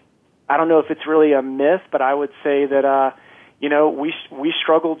think, I don't know if it's really a myth, but I would say that, we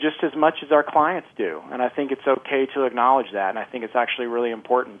struggle just as much as our clients do. And I think it's okay to acknowledge that. And I think it's actually really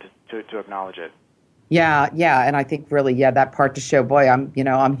important to acknowledge it. Yeah. And I think really, that part to show, boy,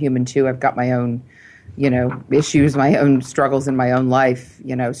 I'm human too. I've got my own, issues, my own struggles in my own life,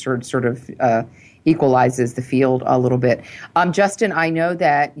 sort of equalizes the field a little bit. Justin, I know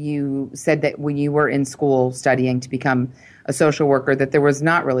that you said that when you were in school studying to become a social worker, that there was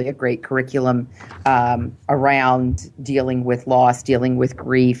not really a great curriculum around dealing with loss, dealing with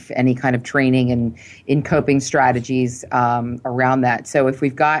grief, any kind of training in coping strategies around that. So if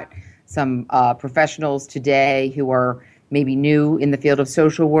we've got some professionals today who are maybe new in the field of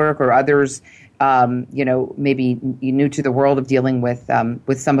social work, or others, maybe new to the world of dealing with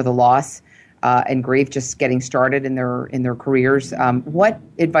some of the loss and grief, just getting started in their careers. What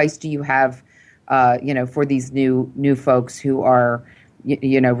advice do you have, for these new folks who are,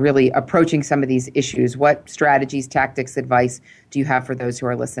 really approaching some of these issues? What strategies, tactics, advice do you have for those who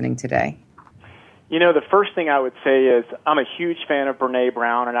are listening today? The first thing I would say is I'm a huge fan of Brené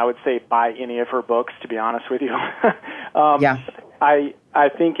Brown, and I would say buy any of her books, to be honest with you. I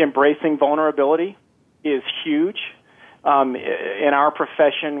think embracing vulnerability is huge. In our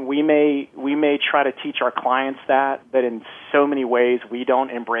profession, we may try to teach our clients that, but in so many ways we don't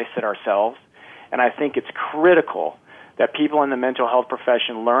embrace it ourselves. And I think it's critical that people in the mental health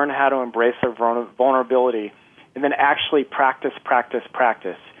profession learn how to embrace their vulnerability and then actually practice,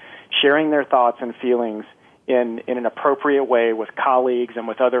 sharing their thoughts and feelings in an appropriate way with colleagues and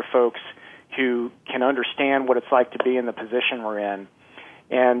with other folks who can understand what it's like to be in the position we're in.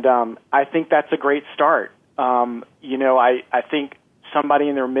 And I think that's a great start. I think somebody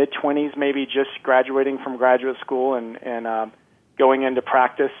in their mid-20s, maybe just graduating from graduate school and going into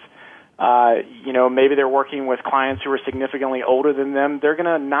practice, maybe they're working with clients who are significantly older than them. They're going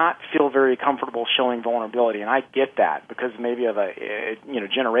to not feel very comfortable showing vulnerability, and I get that because maybe of a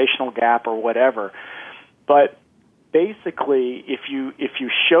generational gap or whatever. But basically, if you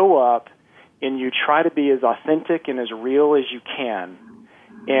show up and you try to be as authentic and as real as you can,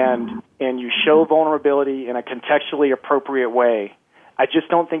 and you show vulnerability in a contextually appropriate way, I just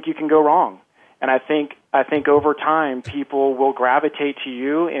don't think you can go wrong. And I think over time people will gravitate to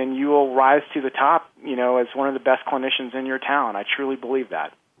you, and you will rise to the top, as one of the best clinicians in your town. I truly believe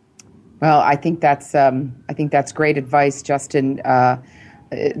that. Well, I think that's great advice, Justin.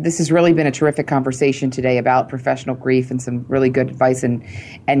 This has really been a terrific conversation today about professional grief, and some really good advice and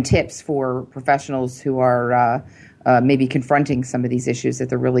tips for professionals who are maybe confronting some of these issues, that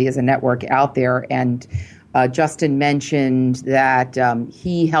there really is a network out there. And Justin mentioned that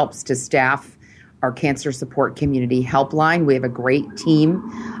he helps to staff our Cancer Support Community Helpline. We have a great team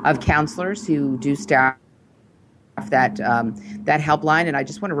of counselors who do staff that helpline. And I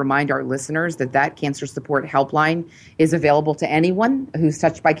just want to remind our listeners that Cancer Support Helpline is available to anyone who's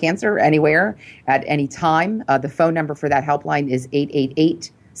touched by cancer, anywhere, at any time. The phone number for that helpline is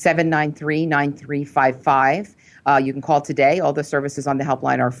 888-793-9355. You can call today. All the services on the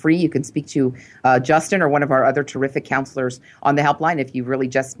helpline are free. You can speak to Justin or one of our other terrific counselors on the helpline if you really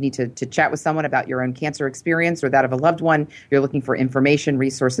just need to chat with someone about your own cancer experience or that of a loved one. You're looking for information,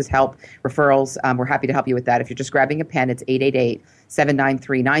 resources, help, referrals. We're happy to help you with that. If you're just grabbing a pen, it's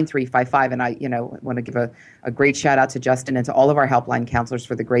 888-793-9355. And I want to give a great shout out to Justin and to all of our helpline counselors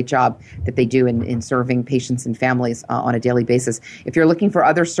for the great job that they do in serving patients and families on a daily basis. If you're looking for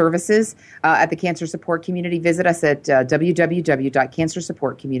other services at the Cancer Support Community, visit us at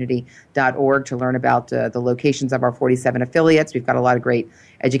www.cancersupportcommunity.org to learn about the locations of our 47 affiliates. We've got a lot of great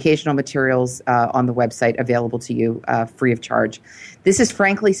educational materials on the website available to you free of charge. This is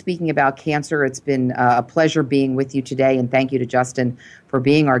Frankly Speaking About Cancer. It's been a pleasure being with you today, and thank you to Justin for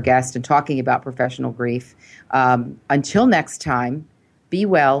being our guest and talking about professional grief. Until next time, be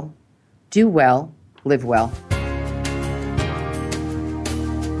well, do well, live well.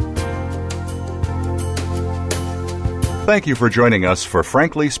 Thank you for joining us for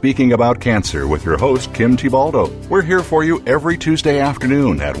Frankly Speaking About Cancer with your host, Kim Tibaldo. We're here for you every Tuesday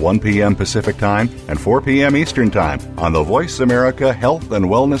afternoon at 1 p.m. Pacific Time and 4 p.m. Eastern Time on the Voice America Health and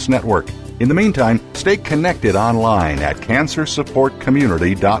Wellness Network. In the meantime, stay connected online at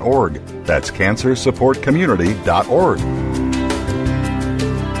cancersupportcommunity.org. That's cancersupportcommunity.org.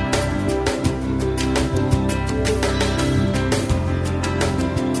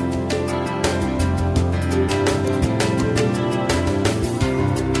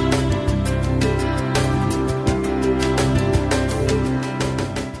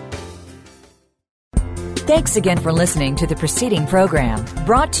 Thanks again for listening to the preceding program,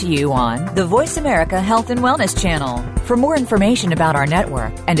 brought to you on the Voice America Health and Wellness Channel. For more information about our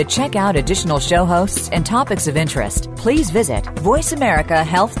network and to check out additional show hosts and topics of interest, please visit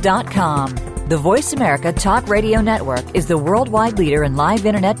voiceamericahealth.com. The Voice America Talk Radio Network is the worldwide leader in live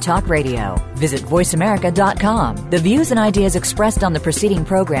Internet talk radio. Visit voiceamerica.com. The views and ideas expressed on the preceding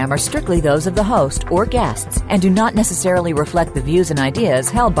program are strictly those of the host or guests and do not necessarily reflect the views and ideas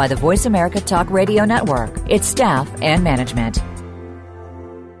held by the Voice America Talk Radio Network, its staff, and management.